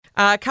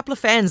A couple of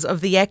fans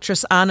of the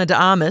actress Ana de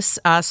Armas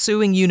are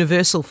suing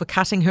Universal for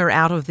cutting her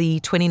out of the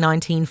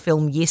 2019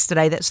 film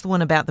Yesterday. That's the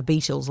one about the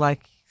Beatles,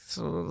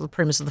 the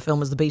premise of the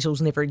film is the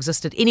Beatles never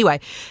existed. Anyway,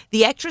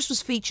 the actress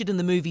was featured in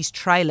the movie's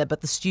trailer,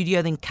 but the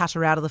studio then cut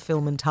her out of the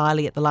film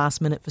entirely at the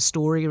last minute for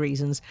story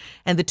reasons.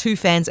 And the two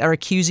fans are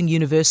accusing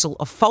Universal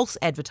of false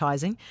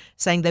advertising,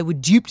 saying they were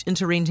duped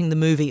into renting the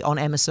movie on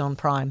Amazon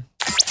Prime.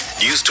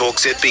 News Talk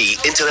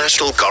ZB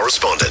international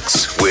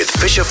correspondence with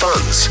Fisher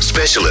Funds,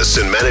 specialists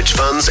in managed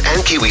funds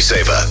and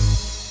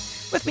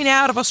KiwiSaver. With me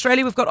now out of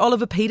Australia, we've got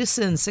Oliver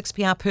Peterson,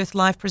 6PR Perth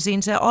Live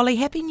presenter. Ollie,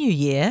 Happy New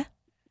Year.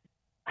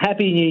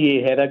 Happy New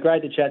Year, Heather.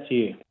 Great to chat to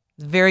you.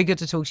 Very good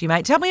to talk to you,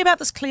 mate. Tell me about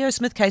this Cleo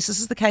Smith case.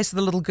 This is the case of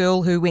the little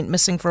girl who went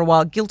missing for a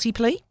while. Guilty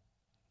plea?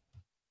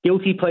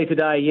 Guilty plea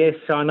today, yes.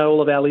 I know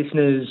all of our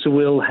listeners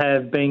will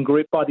have been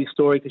gripped by this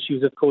story because she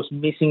was, of course,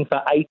 missing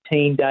for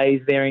 18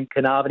 days there in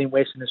Carnarvon in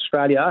Western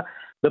Australia.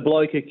 The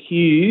bloke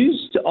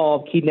accused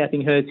of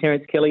kidnapping her,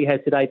 Terence Kelly, has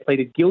today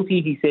pleaded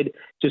guilty. He said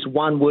just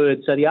one word.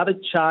 So the other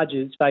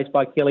charges faced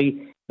by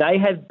Kelly, they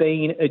have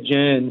been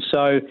adjourned.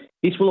 So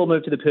this will all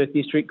move to the Perth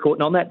District Court.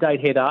 And on that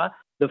date, Heather,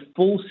 the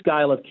full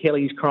scale of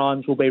Kelly's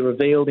crimes will be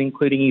revealed,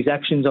 including his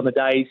actions on the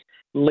days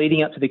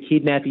leading up to the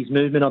kidnap, his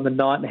movement on the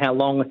night, and how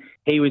long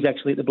he was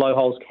actually at the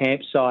Blowholes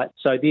campsite.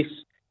 So this,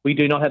 we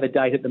do not have a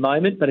date at the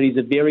moment, but it is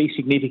a very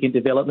significant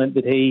development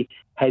that he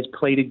has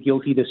pleaded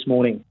guilty this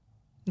morning.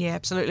 Yeah,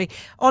 absolutely.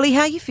 Ollie,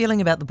 how are you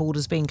feeling about the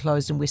borders being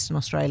closed in Western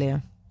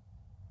Australia?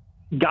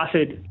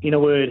 Gutted, in a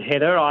word,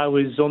 Heather. I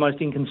was almost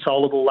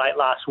inconsolable late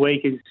last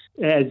week,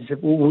 as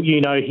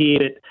you know here,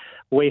 that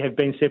we have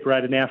been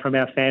separated now from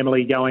our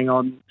family going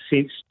on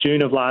since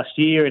June of last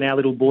year, and our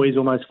little boy is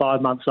almost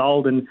 5 months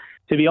old. And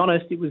to be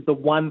honest, it was the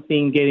one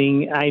thing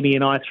getting Amy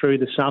and I through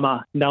the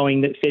summer,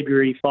 knowing that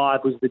February 5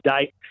 was the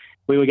date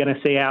we were going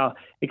to see our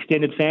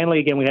extended family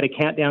again. We had a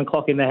countdown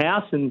clock in the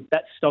house, and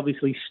that's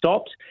obviously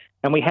stopped.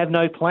 And we have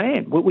no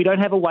plan. We don't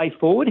have a way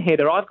forward,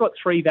 Heather. I've got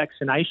 3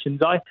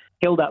 vaccinations. I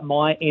held up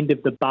my end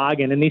of the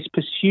bargain, and this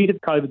pursuit of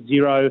COVID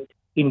zero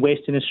in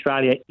Western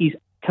Australia is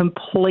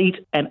complete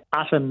and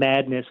utter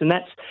madness. And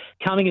that's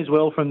coming as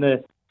well from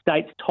the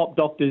state's top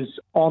doctors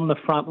on the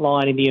front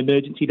line in the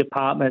emergency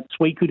departments.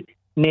 We could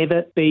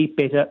never be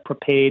better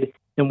prepared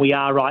than we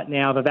are right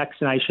now. The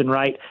vaccination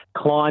rate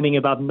climbing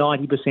above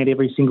 90%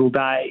 every single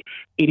day.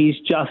 It is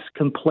just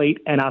complete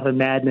and utter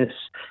madness,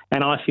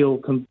 and I feel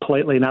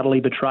completely and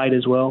utterly betrayed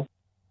as well.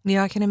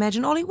 Yeah, I can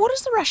imagine. Ollie, what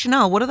is the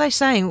rationale? What are they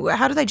saying?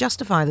 How do they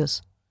justify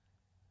this?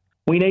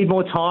 We need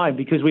more time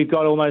because we've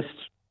got almost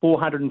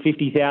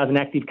 450,000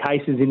 active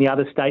cases in the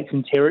other states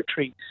and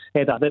territories,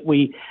 Heather, that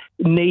we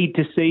need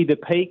to see the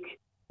peak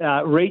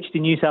reached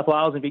in New South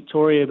Wales and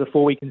Victoria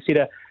before we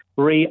consider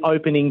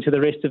reopening to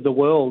the rest of the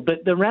world.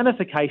 But the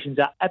ramifications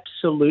are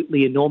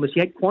absolutely enormous.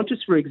 You had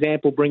Qantas, for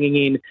example, bringing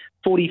in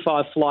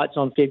 45 flights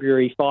on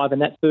February 5,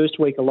 and that first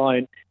week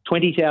alone,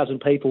 20,000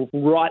 people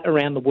right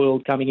around the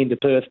world coming into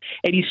Perth.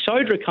 It is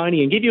so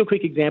draconian. Give you a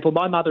quick example.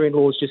 My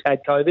mother-in-law's just had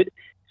COVID.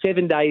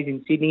 7 days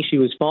in Sydney, she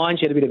was fine.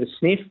 She had a bit of a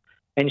sniff,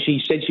 and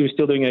she said she was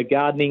still doing her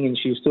gardening and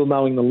she was still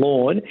mowing the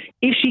lawn.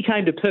 If she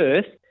came to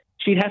Perth,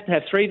 she'd have to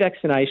have 3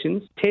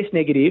 vaccinations, test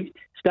negative,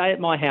 stay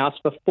at my house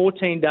for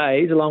 14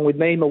 days along with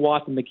me, my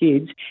wife and the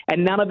kids,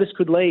 and none of us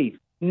could leave.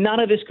 None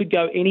of us could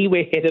go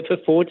anywhere, Heather, for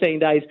 14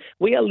 days.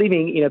 We are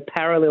living in a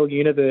parallel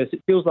universe.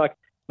 It feels like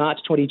March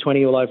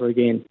 2020 all over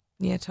again.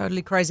 Yeah,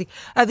 totally crazy.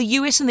 The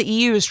US and the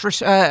EU is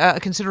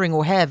considering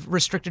or have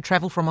restricted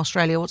travel from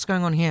Australia. What's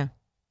going on here?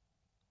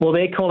 Well,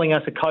 they're calling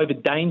us a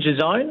COVID danger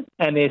zone,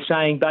 and they're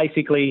saying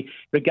basically,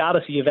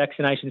 regardless of your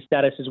vaccination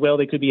status as well,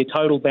 there could be a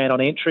total ban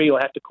on entry or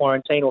have to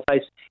quarantine or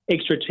face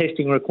extra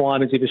testing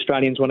requirements if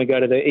Australians want to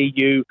go to the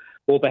EU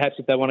or perhaps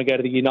if they want to go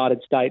to the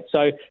United States.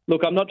 So,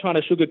 look, I'm not trying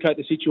to sugarcoat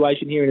the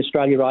situation here in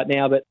Australia right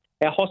now, but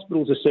our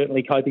hospitals are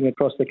certainly coping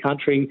across the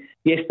country.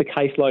 Yes, the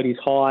caseload is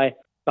high,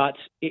 but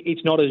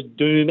it's not as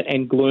doom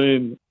and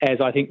gloom as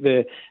I think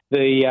the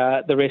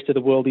rest of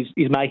the world is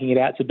making it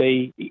out to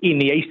be in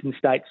the eastern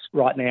states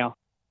right now.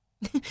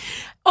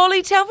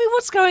 Ollie, tell me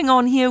what's going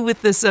on here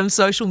with this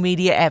social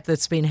media app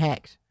that's been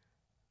hacked.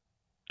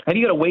 Have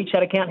you got a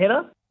WeChat account,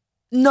 Heather?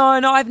 No,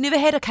 I've never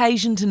had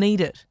occasion to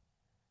need it.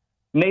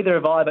 Neither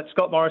have I, but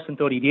Scott Morrison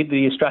thought he did,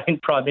 the Australian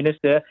Prime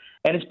Minister,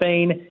 and it's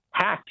been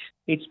hacked.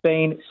 It's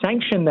been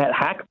sanctioned, that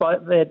hack,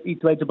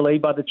 it's led to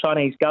believe, by the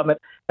Chinese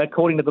government,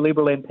 according to the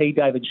Liberal MP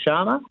David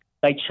Sharma.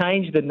 They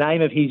changed the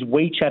name of his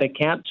WeChat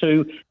account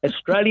to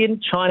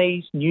Australian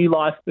Chinese New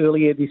Life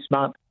earlier this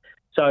month.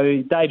 So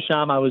Dave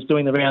Sharma was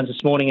doing the rounds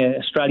this morning, an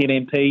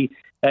Australian MP,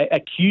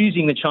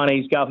 accusing the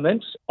Chinese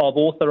government of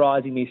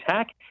authorising this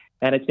hack,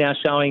 and it's now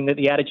showing that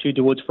the attitude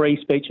towards free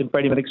speech and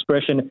freedom of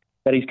expression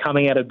that is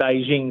coming out of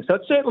Beijing. So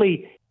it's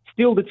certainly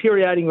still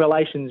deteriorating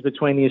relations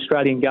between the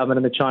Australian government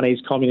and the Chinese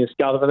Communist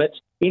government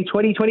in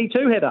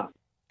 2022, Heather.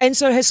 And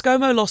so has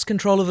ScoMo lost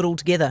control of it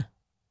altogether?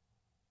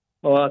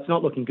 Well, it's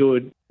not looking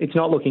good. It's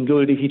not looking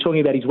good. If you're talking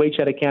about his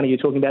WeChat account or you're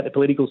talking about the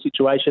political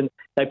situation,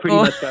 they pretty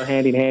much go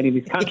hand in hand in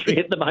this country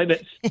at the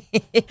moment.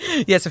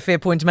 Yes, a fair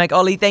point to make.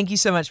 Ollie, thank you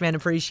so much, man.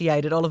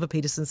 Appreciate it. Oliver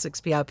Peterson,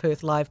 6PR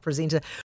Perth Live presenter.